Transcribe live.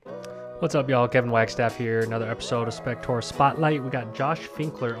What's up, y'all? Kevin Wagstaff here. Another episode of Spector Spotlight. We got Josh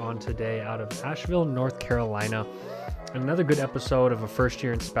Finkler on today out of Asheville, North Carolina. Another good episode of a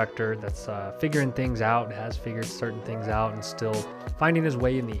first-year inspector that's figuring things out, has figured certain things out, and still finding his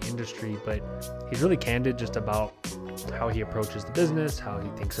way in the industry. But he's really candid just about how he approaches the business, how he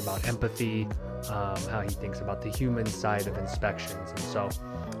thinks about empathy, how he thinks about the human side of inspections. And so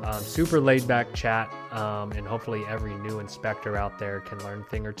super laid back chat, and hopefully every new inspector out there can learn a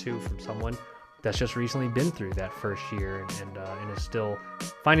thing or two from someone that's just recently been through that first year and is still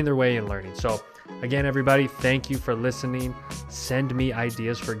finding their way and learning. So again, everybody, thank you for listening. Send me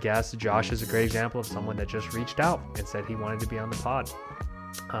ideas for guests. Josh is a great example of someone that just reached out and said he wanted to be on the pod.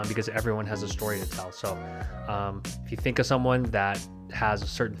 Because everyone has a story to tell. So if you think of someone that has a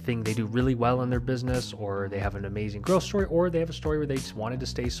certain thing they do really well in their business, or they have an amazing growth story, or they have a story where they just wanted to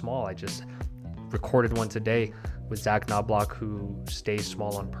stay small. I just recorded one today with Zach Knobloch, who stays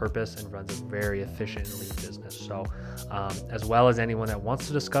small on purpose and runs a very efficient and lean business. So as well as anyone that wants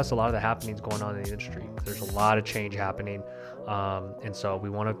to discuss a lot of the happenings going on in the industry. There's a lot of change happening. And so we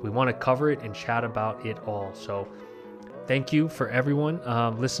want to cover it and chat about it all. So thank you for everyone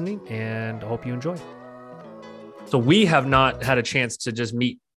listening, and I hope you enjoy. So we have not had a chance to just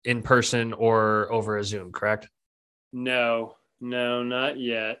meet in person or over a Zoom, correct? No, not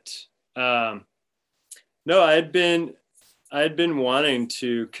yet. No, I had been wanting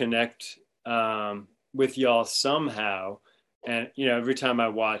to connect with y'all somehow. And, every time I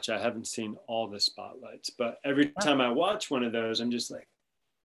watch, I haven't seen all the spotlights, but every time I watch one of those, I'm just like,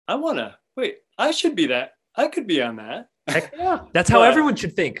 I should be that. I could be on that. Heck yeah. That's how everyone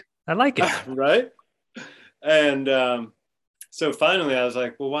should think. I like it. Right. And so finally I was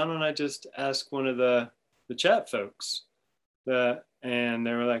like, well, why don't I just ask one of the chat folks? And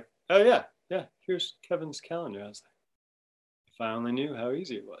they were like, oh, yeah, here's Kevin's calendar. I was like, if I only knew how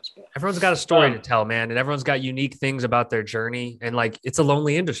easy it was. But everyone's got a story to tell, man. And everyone's got unique things about their journey. And it's a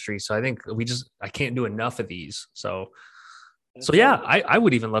lonely industry. So I think I can't do enough of these. So yeah, I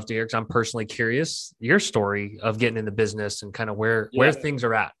would even love to hear, because I'm personally curious, your story of getting in the business and kind of where things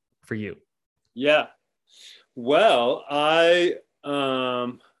are at for you. Yeah. Well, I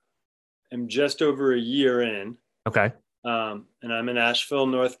am just over a year in. Okay. And I'm in Asheville,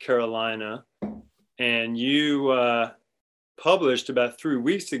 North Carolina. And you published about 3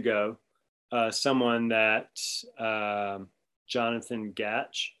 weeks ago someone that Jonathan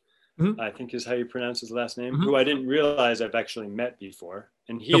Gatch, I think is how you pronounce his last name, who I didn't realize I've actually met before.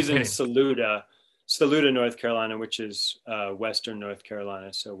 And he's in Saluda, North Carolina, which is Western North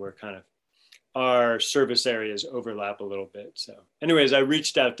Carolina. So we're our service areas overlap a little bit. So anyways, I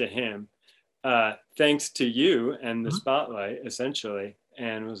reached out to him thanks to you and the spotlight, essentially,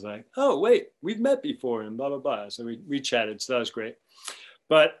 and was like, oh, wait, we've met before and blah, blah, blah. So we chatted. So that was great.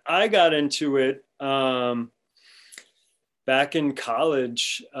 But I got into it back in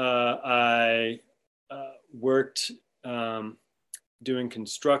college. I worked doing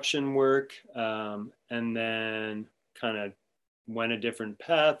construction work, and then kind of went a different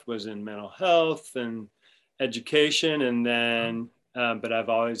path, was in mental health and education. And then, but I've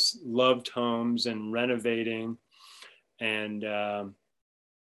always loved homes and renovating. And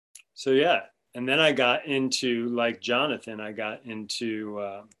so, yeah. And then I got into, like Jonathan,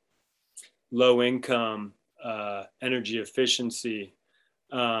 low income energy efficiency.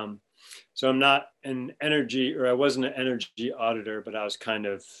 So I'm not I wasn't an energy auditor, but I was kind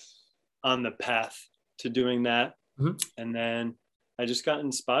of on the path to doing that. And then I just got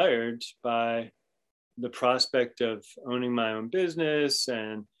inspired by the prospect of owning my own business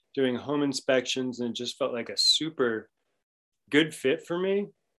and doing home inspections, and it just felt like a super good fit for me.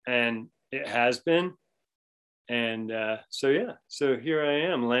 And it has been. And so here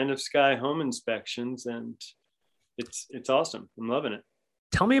I am, Land of Sky Home Inspections, and it's awesome. I'm loving it.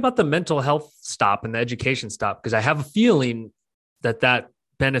 Tell me about the mental health stop and the education stop, because I have a feeling that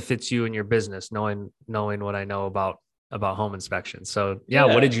benefits you in your business, knowing what I know about home inspections. So yeah,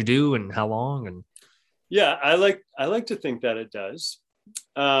 what did you do and how long? And yeah, I like to think that it does.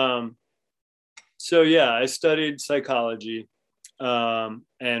 So yeah, I studied psychology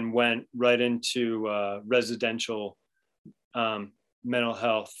and went right into residential mental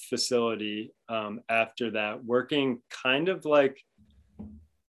health facility after that, working kind of like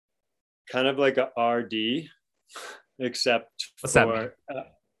a RD, except what's that mean?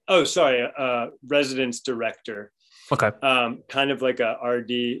 Residence director. Okay. Kind of like a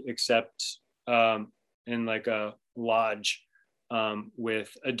RD, except in like a lodge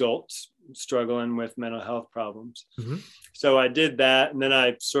with adults struggling with mental health problems. So I did that, and then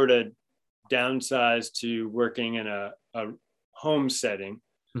I sort of downsized to working in a home setting.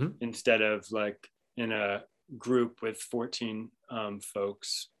 instead of like in a group with 14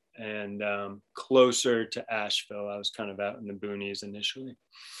 folks, and closer to Asheville. I was kind of out in the boonies initially.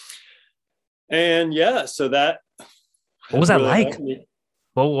 And yeah, so that. What was that really like?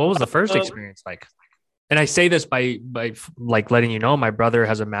 What was the first experience like? And I say this by like letting you know, my brother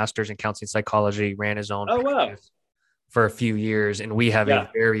has a master's in counseling psychology, ran his own for a few years, and we have a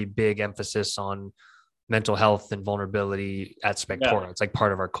very big emphasis on mental health and vulnerability at Spectora. It's like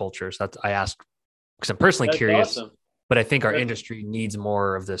part of our culture. So that's, I ask because I'm personally curious, but I think our industry needs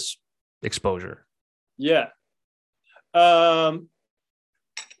more of this exposure. Yeah.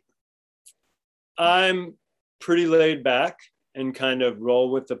 I'm pretty laid back and kind of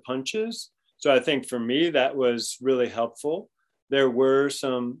roll with the punches. So I think for me, that was really helpful. There were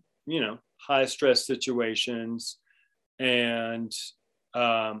some, high stress situations, and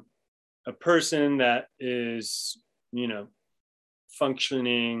a person that is,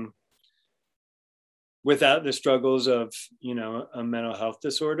 functioning without the struggles of, a mental health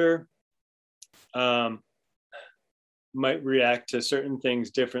disorder, might react to certain things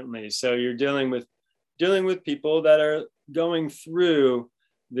differently. So you're dealing with people that are going through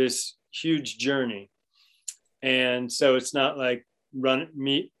this huge journey. And so it's not like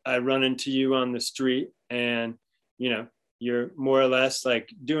I run into you on the street and, you're more or less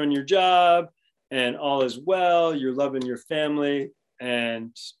like doing your job and all is well, you're loving your family.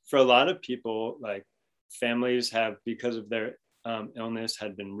 And for a lot of people, like families have, because of their illness,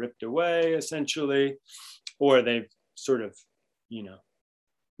 had been ripped away essentially, or they've sort of,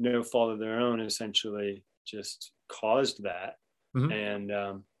 no fault of their own, essentially just caused that. And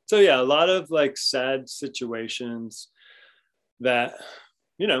so, yeah, a lot of like sad situations that,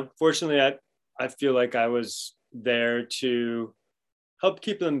 fortunately, I feel like I was there to help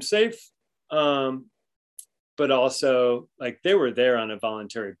keep them safe. But also like they were there on a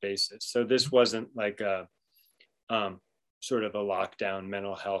voluntary basis. So this wasn't like a sort of a lockdown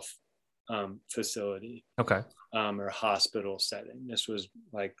mental health facility. Okay. Or hospital setting. This was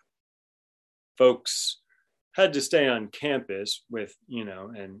like folks had to stay on campus with,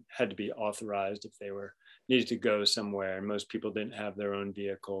 and had to be authorized if they needed to go somewhere. And most people didn't have their own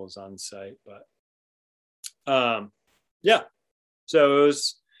vehicles on site, but yeah. So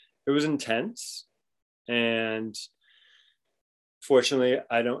it was intense, and fortunately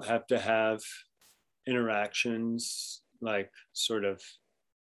I don't have to have interactions like sort of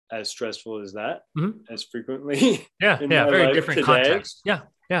as stressful as that as frequently. Very different today. Context.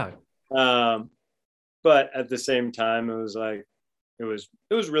 But at the same time, it was like it was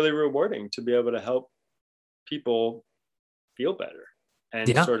really rewarding to be able to help people feel better and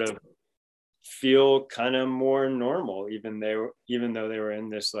sort of feel kind of more normal, even though they were in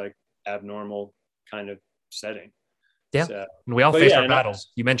this like abnormal kind of setting. Yeah. So, and we all face our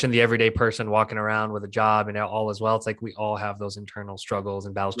battles. You mentioned the everyday person walking around with a job and all as well. It's like we all have those internal struggles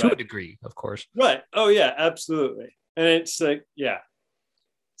and battles to a degree, of course. Right. Oh yeah, absolutely. And it's like,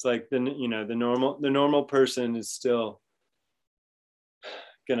 it's like the normal person is still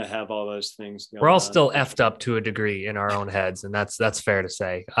gonna have all those things going on. We're all still effed up to a degree in our own heads, and that's fair to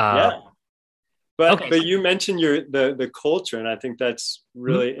say. But you mentioned the culture, and I think that's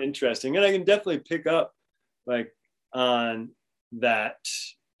really interesting. And I can definitely pick up like on that,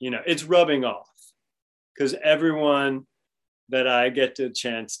 it's rubbing off, because everyone that I get the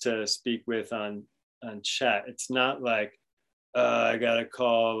chance to speak with on chat, it's not like I gotta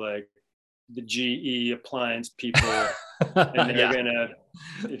call like the GE appliance people and they're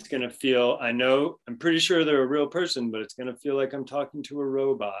it's gonna feel, I'm pretty sure they're a real person, but it's gonna feel like I'm talking to a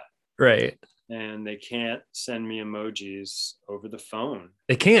robot. Right. And they can't send me emojis over the phone.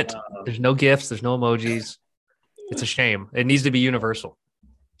 They can't. There's no GIFs. There's no emojis. It's a shame. It needs to be universal.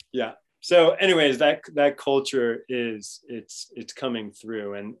 Yeah. So anyways, that culture it's coming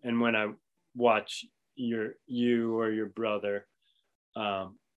through. And when I watch you or your brother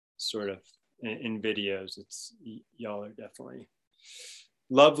sort of in videos, y'all are definitely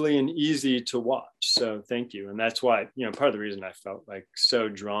lovely and easy to watch. So thank you. And that's why, part of the reason I felt like so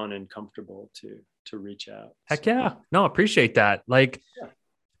drawn and comfortable to reach out. Heck yeah. No, appreciate that. Like,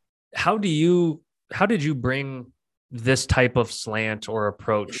 how did you bring this type of slant or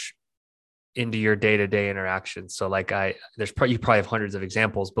approach into your day-to-day interactions? So like you probably have hundreds of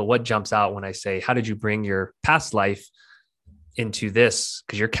examples, but what jumps out when I say, how did you bring your past life into this?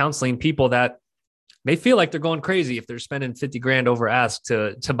 Because you're counseling people that may feel like they're going crazy if they're spending 50 grand over ask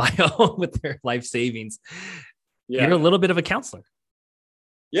to buy a home with their life savings. Yeah. You're a little bit of a counselor.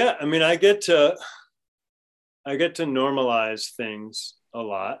 Yeah. I mean, I get to normalize things a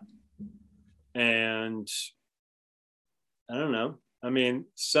lot, and I don't know, I mean,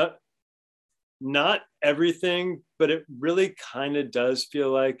 so not everything, but it really kind of does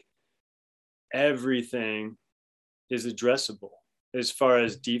feel like everything is addressable as far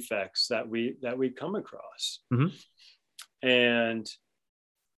as defects that we come across. Mm-hmm. And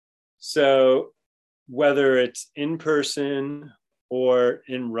so whether it's in person or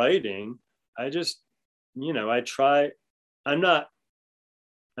in writing, I just, I try. I'm not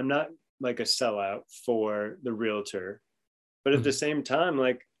like a sellout for the realtor, but at the same time,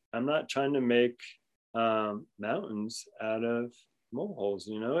 like, I'm not trying to make mountains out of molehills.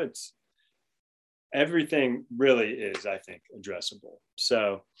 It's everything really is, I think, addressable.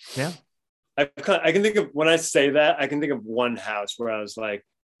 So yeah, I can think of, when I say that, I can think of one house where I was like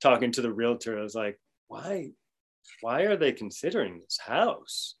talking to the realtor. I was like, why are they considering this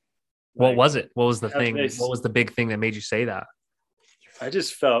house? what Like, was it? What was the have thing? they, What was the big thing that made you say that? I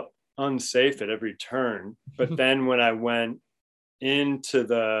just felt unsafe at every turn. But then when I went into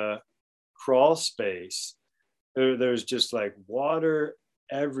the crawl space, there's just like water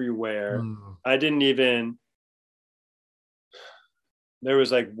everywhere. I didn't even, there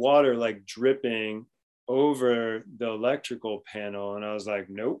was like water like dripping over the electrical panel. And I was like,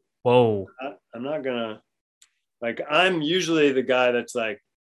 nope, Whoa. I'm not gonna, like, I'm usually the guy that's like,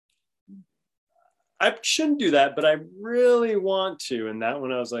 I shouldn't do that, but I really want to. And that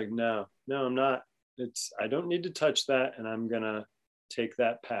one, I was like, no, I'm not. I don't need to touch that. And I'm gonna take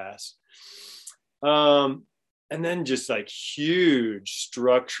that pass. And then just like huge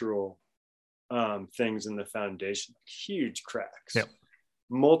structural things in the foundation, like huge cracks, Yep.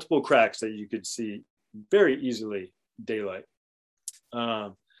 Multiple cracks that you could see very easily daylight.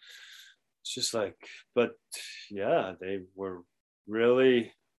 It's just like, but yeah, they were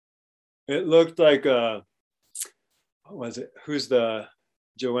really, it looked like what was it? Who's the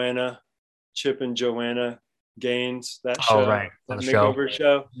Chip and Joanna Gaines, that show, right. that On the makeover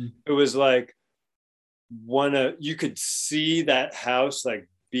show. Mm-hmm. It was like you could see that house like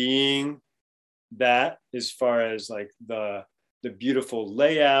being that, as far as like the beautiful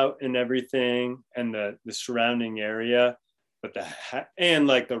layout and everything, and the surrounding area, but and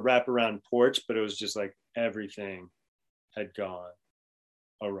like the wraparound porch, but it was just like everything had gone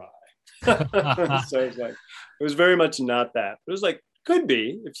awry. So it was like, it was very much not that. It was like, could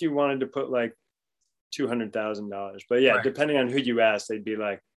be if you wanted to put like $200,000, but yeah, right. Depending on who you ask, they'd be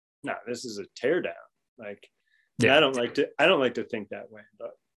like, no, this is a teardown. Like, yeah. I don't like to think that way,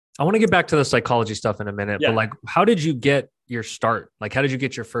 but I want to get back to the psychology stuff in a minute, yeah. But like, how did you get your start? Like, how did you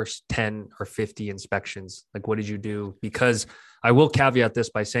get your first 10 or 50 inspections? Like, what did you do? Because I will caveat this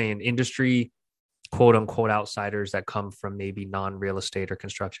by saying industry, quote unquote, outsiders that come from maybe non-real estate or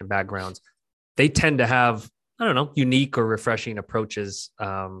construction backgrounds, they tend to have, I don't know, unique or refreshing approaches,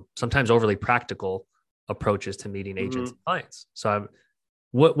 sometimes overly practical approaches to meeting agents and clients. So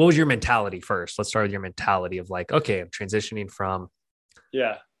what was your mentality first? Let's start with your mentality of like, okay, I'm transitioning from.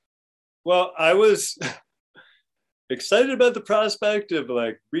 Yeah. Well, I was excited about the prospect of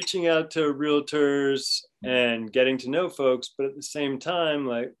like reaching out to realtors and getting to know folks. But at the same time,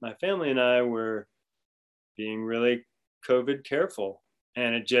 like, my family and I were being really COVID careful,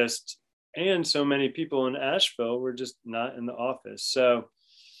 and and so many people in Asheville were just not in the office. So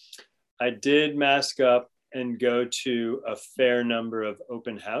I did mask up and go to a fair number of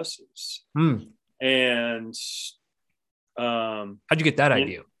open houses. And how'd you get that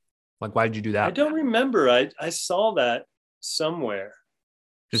idea? Like, why did you do that? I don't remember. I saw that somewhere.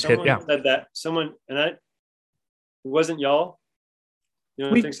 Someone said that. It wasn't y'all. You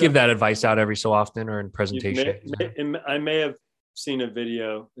don't we think so? Give that advice out every so often or in presentation. I may have seen a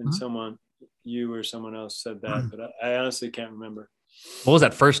video and you or someone else said that, but I honestly can't remember. What was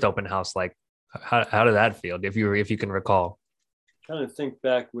that first open house like? How did that feel? If you can recall. I'm trying to think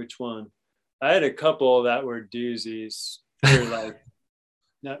back which one. I had a couple that were doozies. They were like,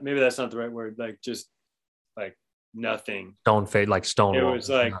 maybe that's not the right word. Like, just like nothing. Stone fade, like stone. It was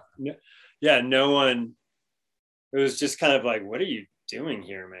like, yeah, no one. It was just kind of like, what are you doing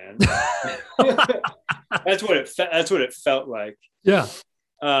here, man? That's what it felt like. Yeah.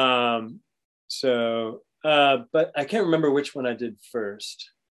 So, but I can't remember which one I did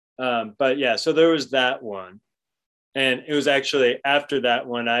first. But yeah, so there was that one, and it was actually after that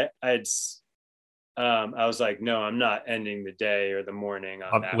one I was like, no, I'm not ending the day or the morning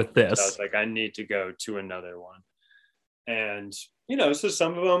on that with one. this. So I was like, I need to go to another one. And, so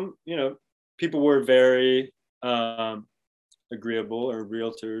some of them, people were very agreeable, or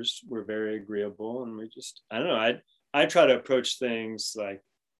realtors were very agreeable. And we just, I don't know, I try to approach things like,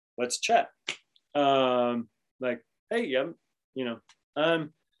 let's chat. Like, hey,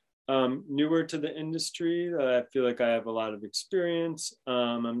 I'm newer to the industry. I feel like I have a lot of experience.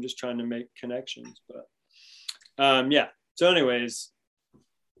 I'm just trying to make connections, but yeah. So anyways,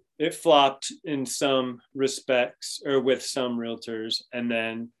 it flopped in some respects, or with some realtors, and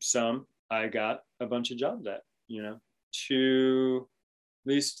then some I got a bunch of jobs at, at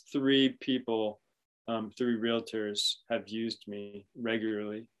least three people, three realtors have used me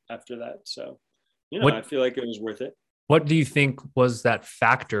regularly after that. So, I feel like it was worth it. What do you think was that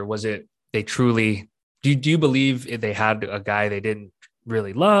factor? Was it they truly, do you believe if they had a guy they didn't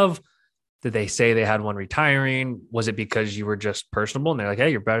really love? Did they say they had one retiring? Was it because you were just personable and they're like,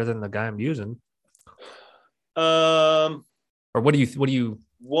 hey, you're better than the guy I'm using? Or what do you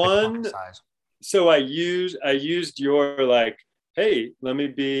one hypothesize? So I used your, like, hey, let me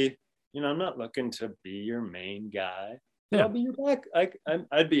be, I'm not looking to be your main guy, but Yeah. I'll be your back.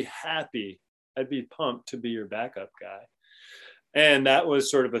 I'd be happy. I'd be pumped to be your backup guy. And that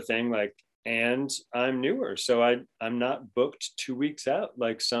was sort of a thing, like, and I'm newer, so I'm not booked 2 weeks out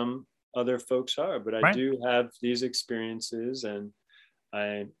like some other folks are, but I Right. do have these experiences, and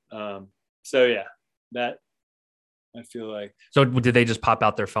so yeah, that I feel like. So did they just pop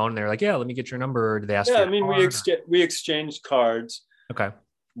out their phone and they're like, yeah, let me get your number? Or did they ask Yeah, you? I mean, we exchanged cards. Okay.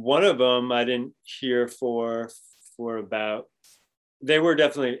 One of them I didn't hear for about. They were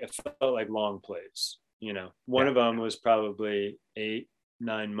definitely, it felt like long plays. One of them was probably 8-9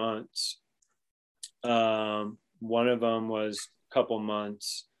 months. One of them was a couple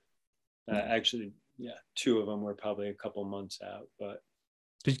months. Actually, yeah, two of them were probably a couple months out. But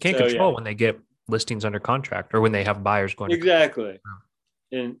Because you can't control when they get listings under contract or when they have buyers going. Exactly.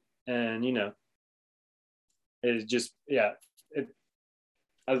 And it's just, yeah.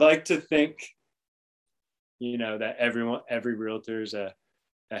 I like to think, that every realtor is a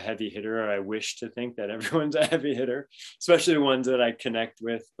heavy hitter, or I wish to think that everyone's a heavy hitter, especially ones that I connect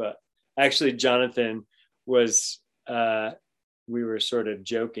with. But actually, Jonathan was, we were sort of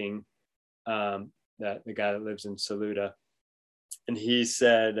joking, that the guy that lives in Saluda, and he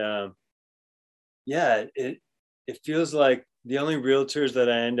said, yeah, it feels like the only realtors that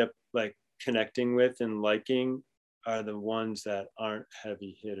I end up like connecting with and liking are the ones that aren't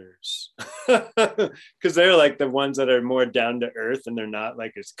heavy hitters, because they're like the ones that are more down to earth and they're not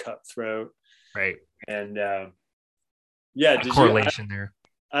like as cutthroat. Right. And yeah, correlation there.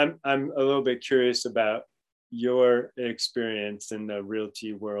 I'm a little bit curious about your experience in the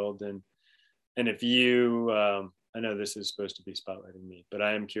realty world, and if you, I know this is supposed to be spotlighting me, but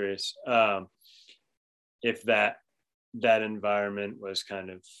I am curious if that environment was kind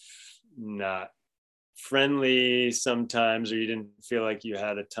of not friendly sometimes, or you didn't feel like you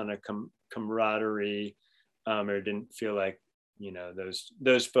had a ton of camaraderie, or didn't feel like,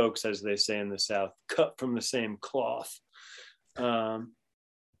 those folks, as they say in the South, cut from the same cloth.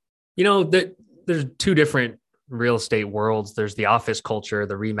 There's two different real estate worlds. There's the office culture,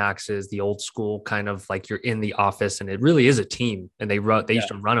 the Remaxes, the old school kind of like you're in the office and it really is a team, and they used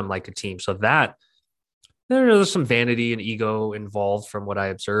to run them like a team. So that there's some vanity and ego involved from what I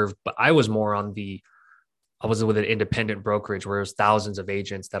observed, but I was more I was with an independent brokerage where it was thousands of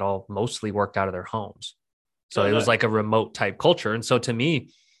agents that all mostly worked out of their homes. So it was like a remote type culture. And so to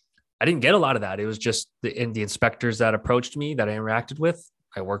me, I didn't get a lot of that. It was just the inspectors that approached me that I interacted with.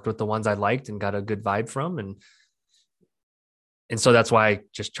 I worked with the ones I liked and got a good vibe from. And so that's why I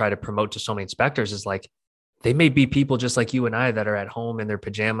just try to promote to so many inspectors is like, they may be people just like you and I that are at home in their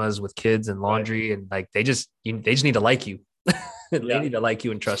pajamas with kids and laundry. Right. And like, they just need to like you. They need to like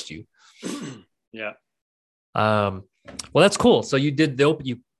you and trust you. Yeah. Well, that's cool. So you did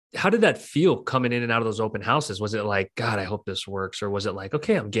how did that feel coming in and out of those open houses? Was it like, God, I hope this works? Or was it like,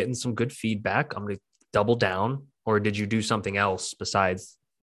 okay, I'm getting some good feedback, I'm going to double down? Or did you do something else besides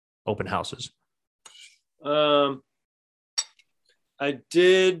open houses? I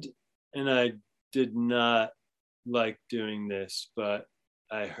did, and I did not like doing this, but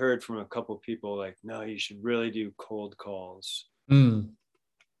I heard from a couple of people like, no, you should really do cold calls.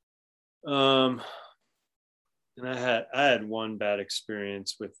 And I had one bad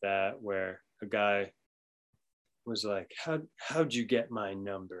experience with that, where a guy was like, how'd you get my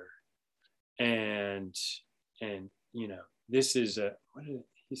number? And this is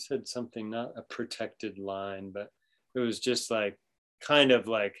he said something, not a protected line, but it was just like, kind of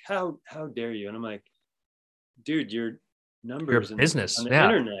like, how dare you? And I'm like, dude, your number is business on the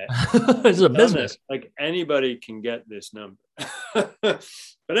internet. It's a business. Like anybody can get this number.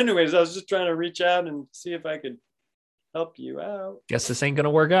 But anyways, I was just trying to reach out and see if I could help you out. Guess this ain't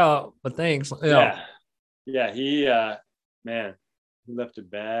gonna work out, but thanks. Yeah. He man, he left a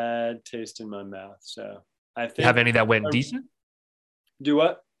bad taste in my mouth. So I think, have any that went decent? Do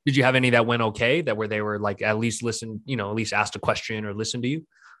what? Did you have any that went okay, that where they were like at least listen, at least asked a question or listen to you?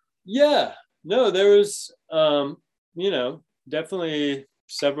 Yeah, no, there was, definitely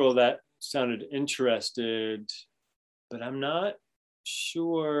several that sounded interested, but I'm not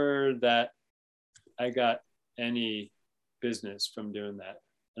sure that I got any business from doing that.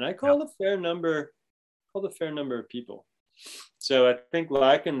 And I Yeah. called a fair number of people. So I think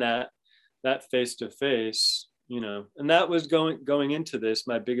liking that face to face, and that was going into this,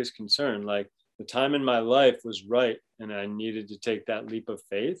 my biggest concern. Like the time in my life was right, and I needed to take that leap of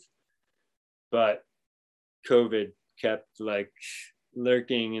faith. But COVID kept like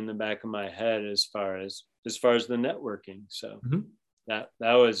lurking in the back of my head as far as the networking. So Mhm. that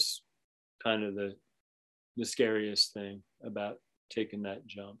was kind of the scariest thing about taking that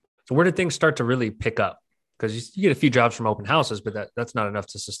jump. So where did things start to really pick up? Because you get a few jobs from open houses, but that's not enough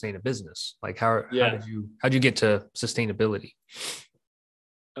to sustain a business. Like how Yeah. did you get to sustainability?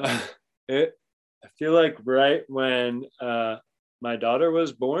 It I feel like right when my daughter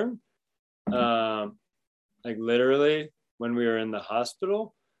was born, um, like literally when we were in the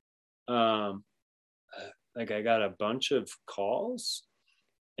hospital, um, like I got a bunch of calls,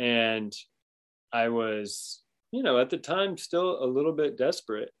 and I was, at the time still a little bit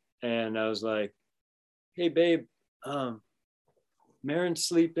desperate, and I was like, "Hey, babe, um, Marin's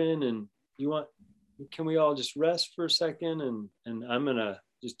sleeping, and can we all just rest for a second, and I'm gonna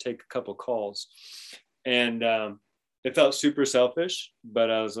just take a couple calls." And it felt super selfish, but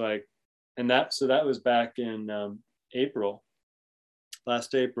I was like, that was back in April,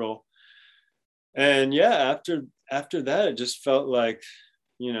 last April. And yeah, after that, it just felt like,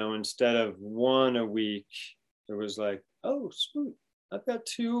 instead of one a week, it was like, oh sweet, I've got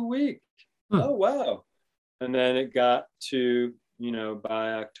two a week. Hmm. Oh wow. And then it got to,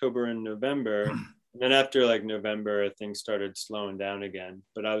 by October and November. And then after like November, things started slowing down again.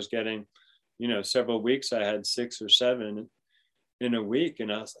 But I was getting, several weeks I had 6 or 7 in a week.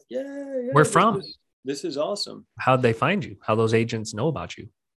 And I was like, Where yeah, from? this is awesome. How'd they find you? How those agents know about you?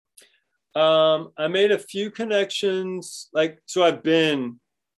 I made a few connections. So I've been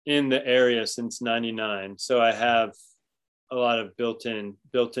in the area since '99. So I have a lot of built-in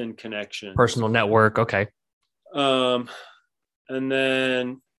connections. Personal network. Okay. Um, and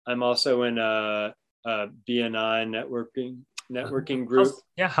then I'm also in a BNI networking group.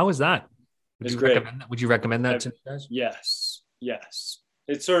 How is that? It's great. Would you recommend that I've, to you guys? yes.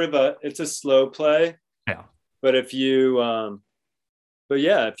 It's sort of it's a slow play, Yeah. but if you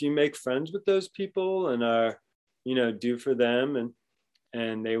make friends with those people and are, do for them,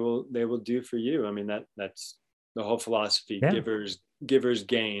 and they will do for you. I mean, that's the whole philosophy. Yeah. Givers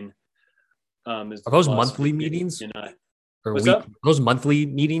gain. Is Are the those monthly philosophy. meetings And I, or what's up? those monthly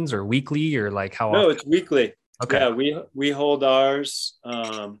meetings or weekly or like how No, often? it's weekly. Okay. Yeah, we hold ours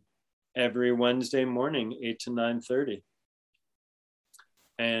every Wednesday morning, 8 to 9:30.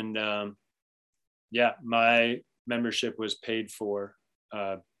 And yeah, my membership was paid for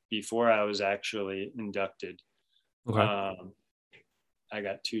before I was actually inducted. Okay. Um, I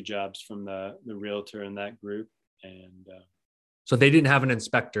got 2 jobs from the realtor in that group, and So they didn't have an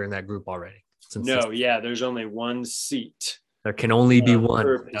inspector in that group already. no, yeah, there's only one seat There can only be one.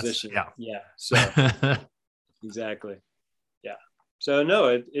 per position. Yeah. Yeah, so exactly. Yeah, so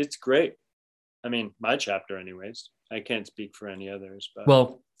no, it's great. I mean, my chapter, anyways. I can't speak for any others, but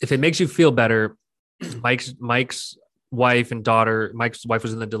Well, if it makes you feel better, Mike's wife and daughter. Mike's wife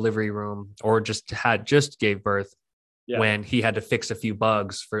was in the delivery room or just gave birth yeah. when he had to fix a few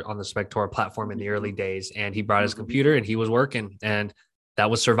bugs on the Spectora platform in the early days, and he brought his Mhm. computer and he was working, and that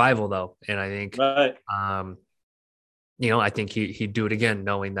was survival though. And I think, Right. I think he'd do it again,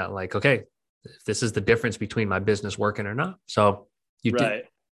 knowing that like, okay, if this is the difference between my business working or not. So you did, Right.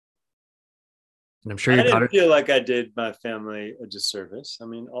 and I'm sure I your didn't daughter, feel like I did my family a disservice. I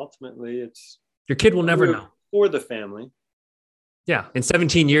mean, ultimately, it's your kid will never know. for the family. Yeah, in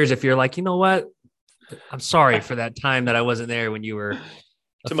 17 years, if you're like, you know what, I'm sorry for that time that I wasn't there when you were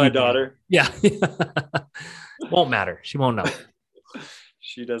To my daughter. Yeah. Won't matter. She won't know.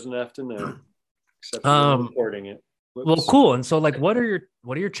 She doesn't have to know, except for reporting it. Whoops. Well, cool. And so like what are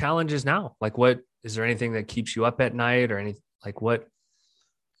your challenges now? Like what is there anything that keeps you up at night or anything like what?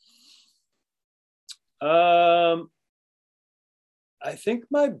 I think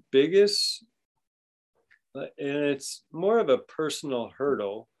my biggest, and it's more of a personal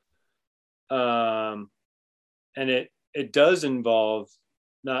hurdle, and it does involve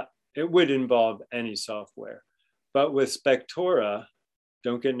it would involve any software, but with Spectora,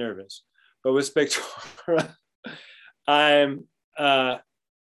 don't get nervous. But with Spectora, I'm I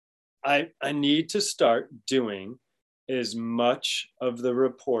need to start doing as much of the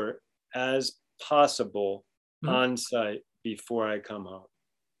report as possible on site before I come home.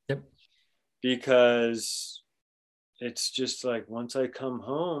 Yep. Because it's just like once I come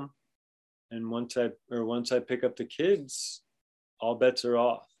home and once I pick up the kids, all bets are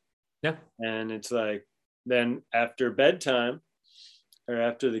off. Yeah. And it's like then after bedtime or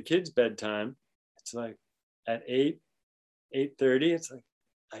after the kids' bedtime, it's like at 8:30, it's like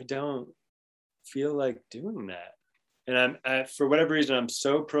I don't feel like doing that. And for whatever reason, I'm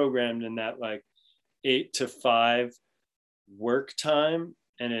so programmed in that like 8 to 5 work time,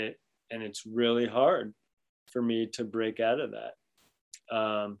 and it's really hard for me to break out of that.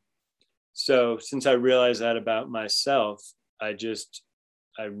 So since I realized that about myself, I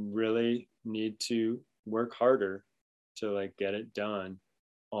really need to work harder to like get it done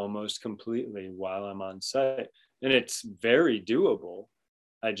almost completely while I'm on site. And it's very doable.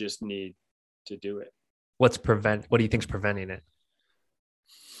 I just need to do it. What do you think's preventing it?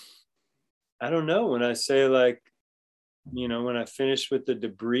 I don't know. When I say like, when I finish with the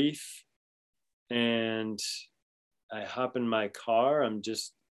debrief and I hop in my car, I'm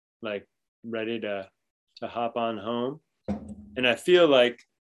just like ready to hop on home. And I feel like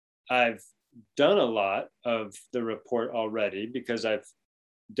I've done a lot of the report already because I've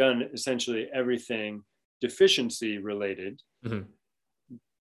done essentially everything deficiency related. Mm-hmm.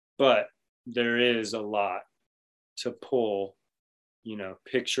 But there is a lot to pull,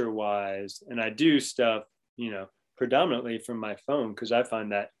 picture wise. And I do stuff, predominantly from my phone because I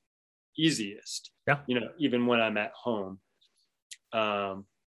find that easiest, even when I'm at home.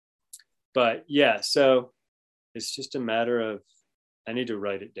 But yeah, so it's just a matter of, I need to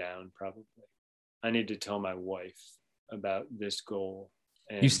write it down probably. I need to tell my wife about this goal.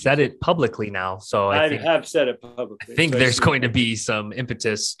 You said it publicly now, so I have said it publicly. I think there's going to be some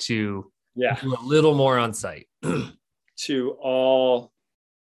impetus to do a little more on site. To all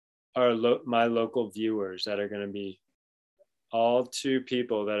my local viewers that are going to be all 2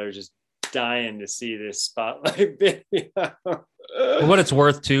 people that are just dying to see this spotlight video. For what it's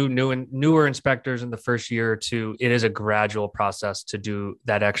worth, too, newer inspectors in the first year or two, it is a gradual process to do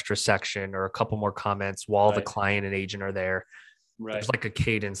that extra section or a couple more comments while the client and agent are there. Right. There's like a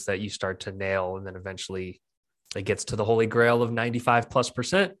cadence that you start to nail, and then eventually it gets to the holy grail of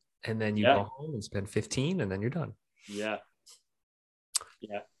 95+%, and then you go home and spend 15, and then you're done. Yeah.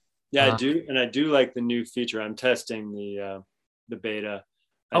 I do, and I do like the new feature. I'm testing the beta.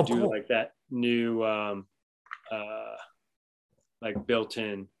 I do like that new like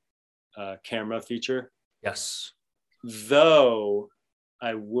built-in camera feature. Yes. Though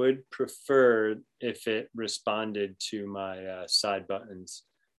I would prefer if it responded to my side buttons,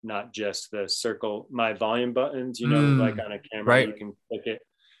 not just the circle, my volume buttons, like on a camera, right. You can click it,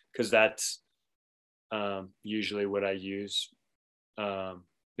 because that's usually what I use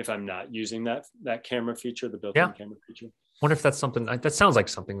if I'm not using that camera feature, the built-in camera feature. Wonder if that's something that sounds like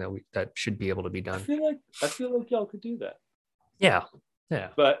something that should be able to be done. I feel like y'all could do that. Yeah.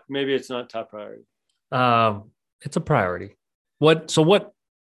 But maybe it's not top priority. It's a priority.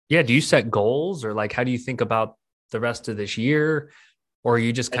 Do you set goals, or like, how do you think about the rest of this year? Or are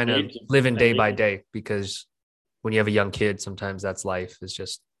you just kind of living day by day? Because when you have a young kid, sometimes that's life, is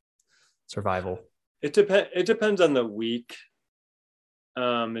just survival. It depends on the week.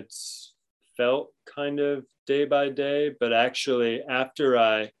 It's felt kind of day by day, but actually after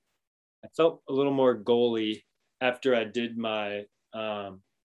I felt a little more goaly after I did my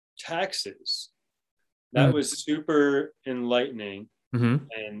taxes. That was super enlightening,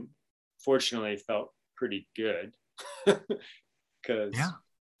 and fortunately felt pretty good because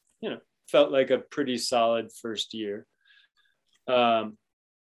felt like a pretty solid first year. But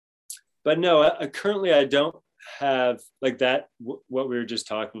no, currently I don't have like that. What we were just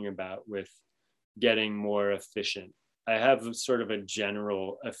talking about with getting more efficient. I have sort of a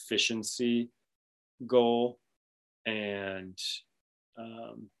general efficiency goal, and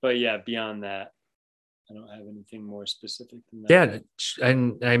but yeah, beyond that, I don't have anything more specific than that. Yeah,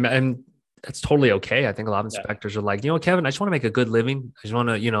 and that's totally okay. I think a lot of inspectors are like, Kevin, I just want to make a good living. I just want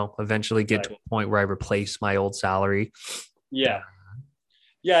to, eventually get to a point where I replace my old salary. Yeah,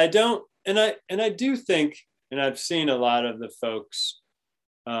 I don't, and I do think, and I've seen a lot of the folks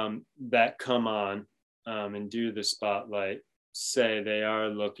that come on and do the spotlight say they are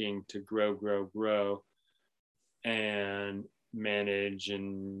looking to grow and manage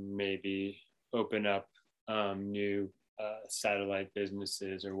and maybe open up new satellite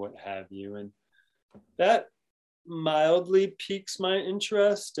businesses or what have you. And that mildly piques my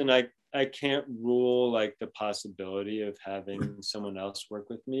interest. And I can't rule like the possibility of having someone else work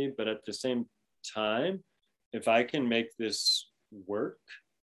with me, but at the same time, if I can make this work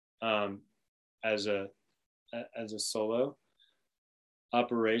um, as a solo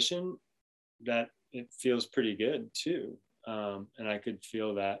operation, that it feels pretty good too. And I could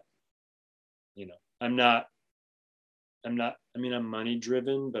feel that, you know, I'm not, I mean, I'm money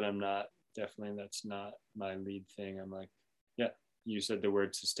driven, but I'm not, definitely that's not my lead thing. I'm like, yeah, you said the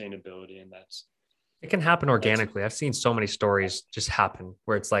word sustainability, and It can happen organically. I've seen so many stories just happen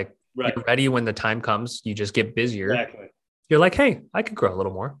where it's like right. you're ready when the time comes, you just get busier. Exactly. You're like, hey, I could grow a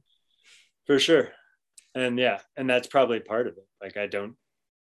little more. For sure. And yeah, and that's probably part of it. Like I don't,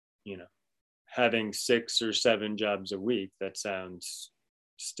 you know, having 6 or 7 jobs a week, that sounds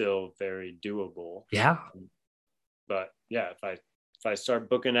still very doable. Yeah. But yeah, if I start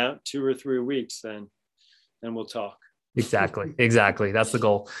booking out 2 or 3 weeks, then we'll talk. Exactly. Exactly. That's the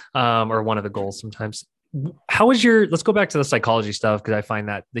goal. Or one of the goals sometimes. How is your, let's go back to the psychology stuff, because I find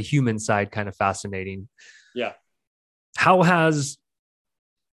that the human side kind of fascinating. Yeah. How has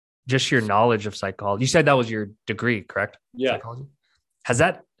just your knowledge of psychology, you said that was your degree, correct? Yeah. Psychology.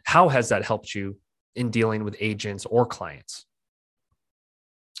 How has that helped you in dealing with agents or clients?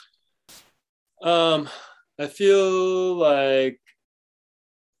 I feel like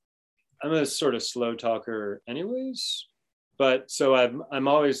I'm a sort of slow talker anyways, but so I'm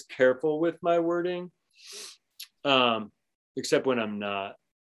always careful with my wording, except when I'm not,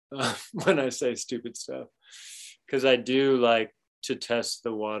 when I say stupid stuff, because I do like to test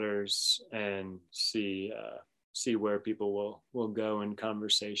the waters and see where people will go in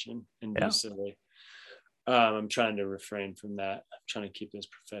conversation and be silly. I'm trying to refrain from that. I'm trying to keep this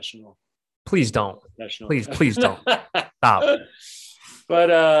professional. Please don't. Please don't. Stop.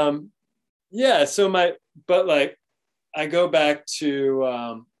 But yeah, so but like I go back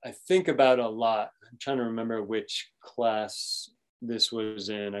to I think about a lot. I'm trying to remember which class this was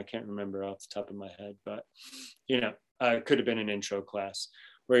in. I can't remember off the top of my head, but you know, it could have been an intro class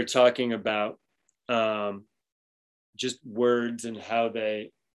where you're talking about just words and how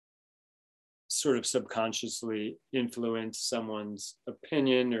they sort of subconsciously influence someone's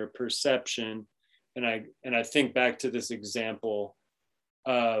opinion or perception. And I think back to this example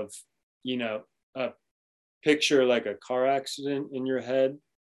of, you know, a picture like a car accident in your head,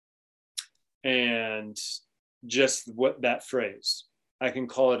 and just what that phrase, I can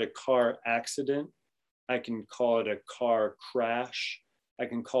call it a car accident, I can call it a car crash, I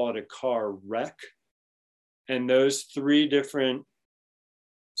can call it a car wreck. And those 3 different,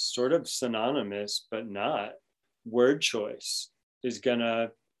 sort of synonymous but not, word choice is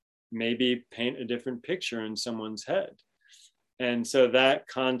gonna maybe paint a different picture in someone's head. And so that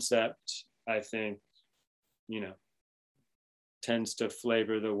concept, I think, you know, tends to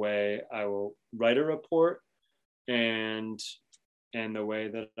flavor the way I will write a report and the way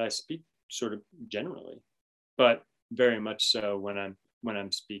that I speak, sort of generally, but very much so when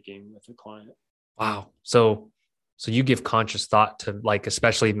I'm speaking with a client. Wow. So you give conscious thought to, like,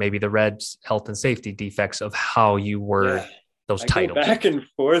 especially maybe the REDS health and safety defects of how you word those titles. Go back and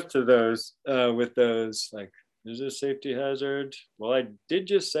forth to those with those, like, there's a safety hazard. Well, I did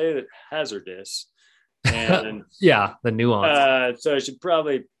just say that hazardous. And yeah, the nuance. So I should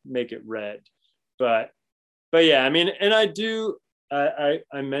probably make it red. But yeah, I mean, and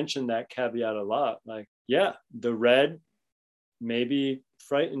I mentioned that caveat a lot. Like, yeah, the red maybe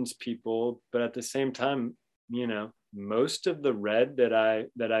frightens people, but at the same time, you know, most of the red that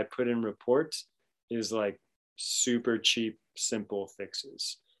I put in reports is like super cheap, simple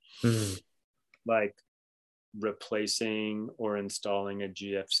fixes. Like replacing or installing a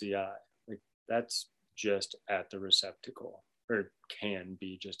GFCI. Like that's just at the receptacle, or can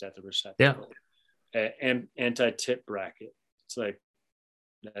be just at the receptacle. And anti-tip bracket. It's like,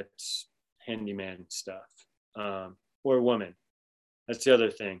 that's handyman stuff. Or woman. That's the other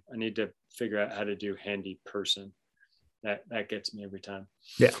thing. I need to figure out how to do handy person. That gets me every time.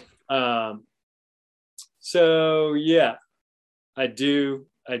 Yeah. So yeah, I do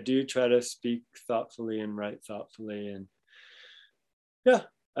try to speak thoughtfully and write thoughtfully, and yeah,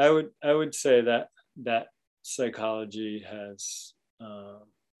 I would say that psychology has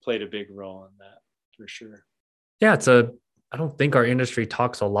played a big role in that, for sure. Yeah, I don't think our industry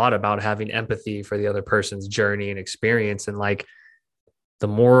talks a lot about having empathy for the other person's journey and experience. And like, the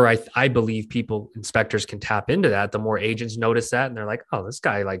more I believe inspectors can tap into that, the more agents notice that. And they're like, oh, this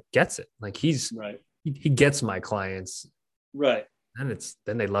guy like gets it. Like he's right. He gets my clients. Right. And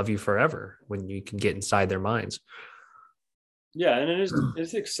then they love you forever when you can get inside their minds. Yeah. And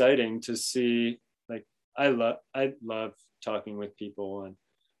it's exciting to see, like, I love talking with people, and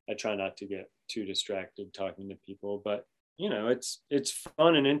I try not to get too distracted talking to people, but you know, it's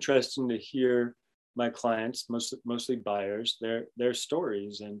fun and interesting to hear my clients, mostly buyers, their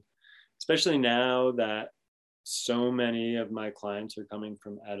stories. And especially now that so many of my clients are coming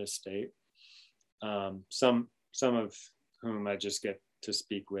from out of state, some of whom I just get to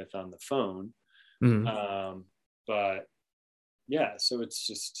speak with on the phone. But yeah, so it's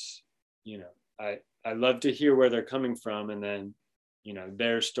just, I love to hear where they're coming from, and then,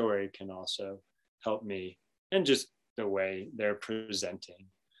 their story can also help me, and just the way they're presenting,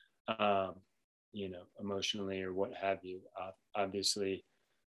 emotionally or what have you, obviously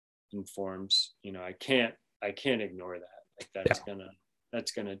informs, I can't ignore that. Like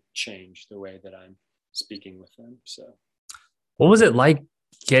that's gonna change the way that I'm speaking with them. So what was it like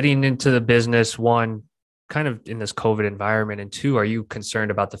getting into the business, one, kind of in this COVID environment, and two, are you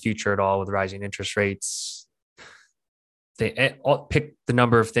concerned about the future at all with rising interest rates? They all pick the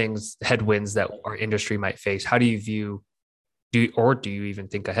number of things, headwinds that our industry might face. How do you view, do you even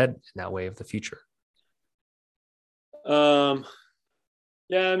think ahead in that way of the future? Yeah,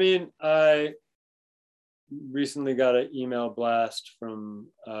 I mean, I recently got an email blast from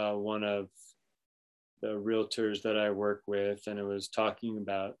one of the realtors that I work with, and it was talking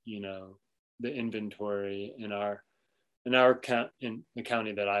about, the inventory in the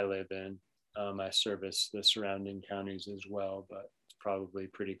county that I live in. I service the surrounding counties as well, but it's probably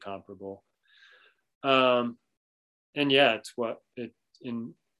pretty comparable. And yeah, it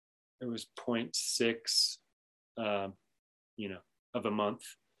was 0.6, of a month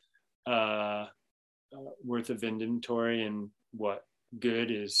worth of inventory, and what good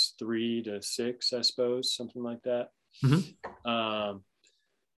is 3 to 6, I suppose, something like that.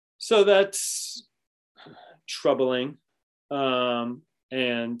 So that's troubling.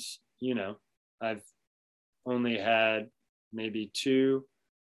 And, I've only had maybe 2,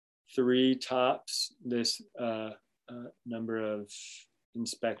 3 tops this number of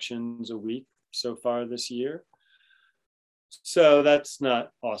inspections a week so far this year. So that's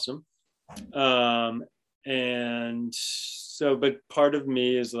not awesome. And so, but part of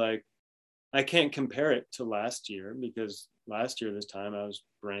me is like, I can't compare it to last year, because last year this time I was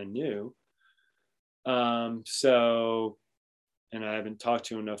brand new. So, and I haven't talked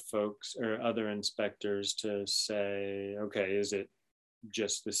to enough folks or other inspectors to say, okay, is it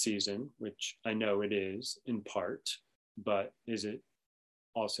just the season, which I know it is in part, but is it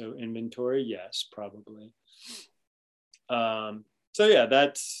also inventory? Yes, probably. So yeah,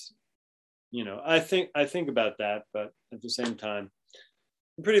 that's, I think about that, but at the same time,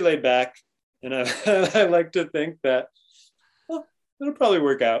 I'm pretty laid back, and I like to think that, well, it'll probably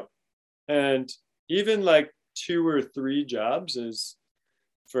work out. And even like 2 or 3 jobs is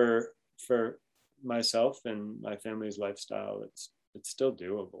for myself and my family's lifestyle, it's still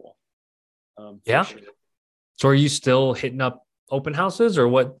doable. Yeah. Sure. So are you still hitting up open houses, or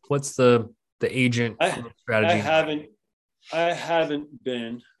what's the agent strategy? I haven't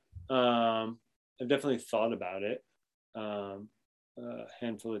been. I've definitely thought about it a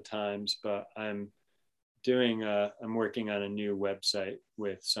handful of times, but I'm working on a new website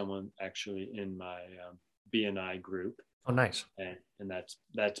with someone actually in my BNI group. Oh, nice. And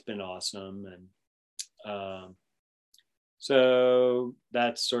that's been awesome. And so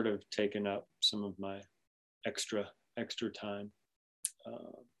that's sort of taken up some of my extra time.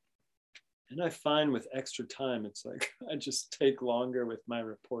 And I find with extra time, it's like I just take longer with my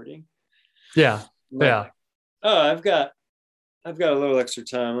reporting. Yeah. Like, yeah. Oh, I've got a little extra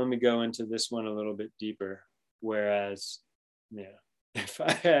time. Let me go into this one a little bit deeper. Whereas, if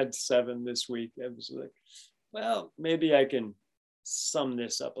I had 7 this week, I was like, well, maybe I can sum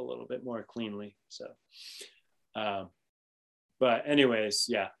this up a little bit more cleanly. So, but anyways,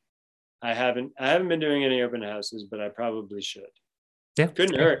 yeah, I haven't been doing any open houses, but I probably should. Yeah.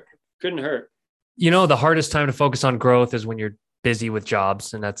 Couldn't hurt. The hardest time to focus on growth is when you're busy with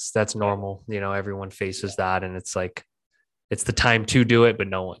jobs, and that's normal. Everyone faces that, and it's like, it's the time to do it, but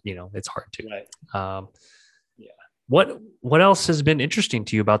no one, it's hard to. Right. What else has been interesting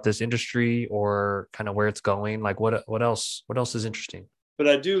to you about this industry, or kind of where it's going? Like what else is interesting? But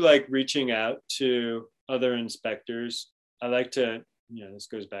I do like reaching out to other inspectors. I like to, this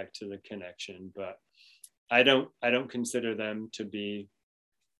goes back to the connection, but I don't consider them to be,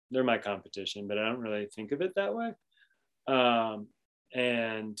 they're my competition, but I don't really think of it that way.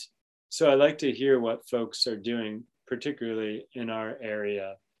 And so I like to hear what folks are doing, particularly in our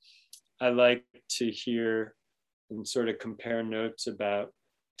area. I like to hear and sort of compare notes about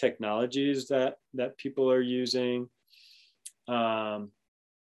technologies that people are using. And,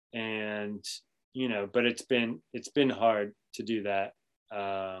 but it's been hard to do that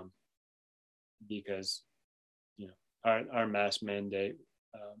because, our mass mandate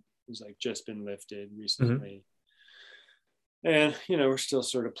was like just been lifted recently. And, you know, we're still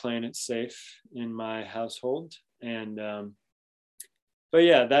sort of playing it safe in my household. And, but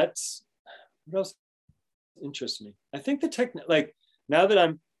yeah, that's what else interests me. I think like now that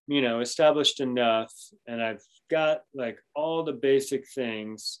I'm, you know, established enough and I've got like all the basic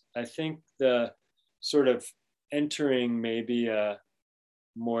things, I think the sort of entering maybe a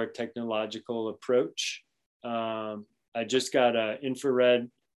more technological approach. I just got an infrared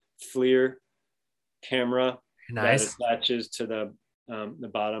FLIR camera that attaches to the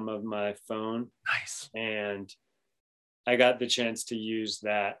bottom of my phone. Nice. And I got the chance to use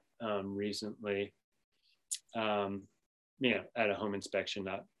that recently, you know, at a home inspection,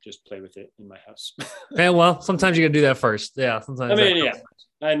 not just play with it in my house. Yeah, well, sometimes you gotta do that first. Yeah, sometimes. I mean, yeah,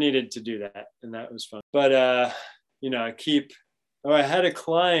 I needed to do that, and that was fun. But you know, I had a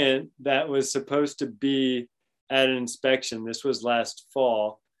client that was supposed to be at an inspection. This was last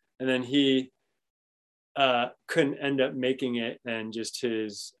fall, and then he couldn't end up making it, and just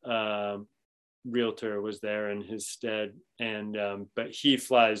his realtor was there in his stead. And but he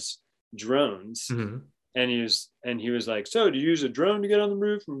flies drones. And he was like, so do you use a drone to get on the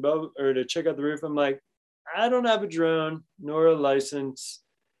roof or to check out the roof? I'm like, I don't have a drone nor a license,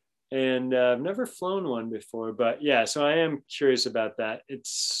 and I've never flown one before. But yeah, so I am curious about that. It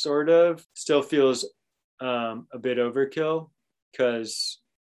sort of still feels a bit overkill because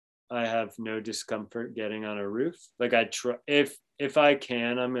I have no discomfort getting on a roof. Like if I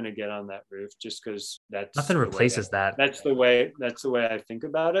can, I'm gonna get on that roof just because that's nothing replaces that. That's the way I think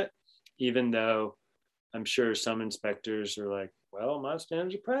about it, even though I'm sure some inspectors are like, well, my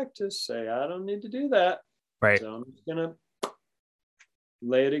standards of practice say I don't need to do that. Right. So I'm just going to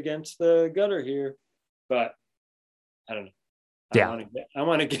lay it against the gutter here. But I don't know. Yeah. I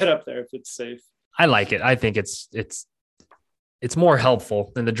want to get up there if it's safe. I like it. I think it's more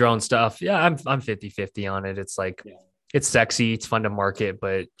helpful than the drone stuff. Yeah, I'm 50-50 on it. It's like, it's sexy. It's fun to market,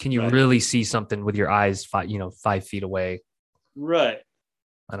 but can you really see something with your eyes 5 feet away? Right.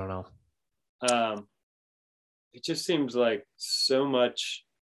 I don't know. It just seems like so much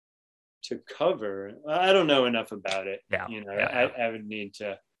to cover. I don't know enough about it. Yeah. You know, I would need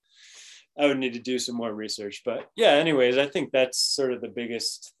to do some more research, but yeah, anyways, I think that's sort of the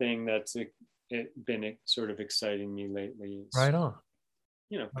biggest thing that's been sort of exciting me lately. Is, right on.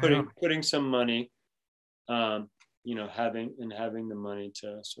 You know, putting some money, you know, having the money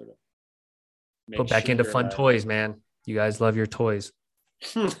to sort of put back into fun toys, man. You guys love your toys.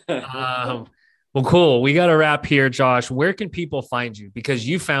 Well, cool. We got to wrap here, Josh. Where can people find you? Because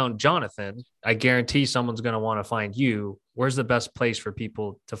you found Jonathan. I guarantee someone's going to want to find you. Where's the best place for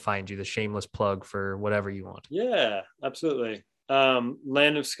people to find you? The shameless plug for whatever you want. Yeah, absolutely.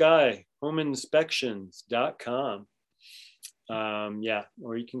 Land of Sky, homeinspections.com. Yeah,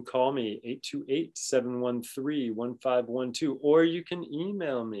 or you can call me 828-713-1512, or you can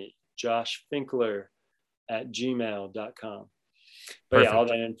email me, joshfinkler@gmail.com. But perfect. Yeah, all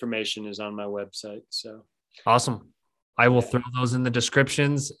that information is on my website. So awesome. I will throw those in the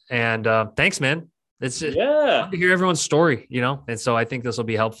descriptions. And thanks, man. It's just fun to hear everyone's story, you know? And so I think this will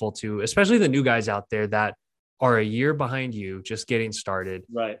be helpful to, especially the new guys out there that are a year behind you, just getting started.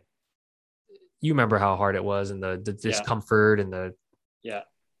 Right. You remember how hard it was and the discomfort and the. Yeah.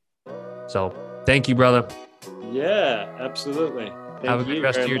 So thank you, brother. Yeah, absolutely. Have a good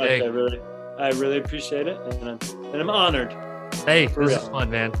rest of your day. I really appreciate it. And I'm honored. Hey, this is fun,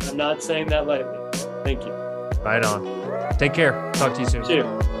 man. I'm not saying that lightly. Thank you. Right on. Take care. Talk to you soon.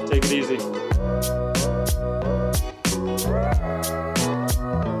 Take it easy.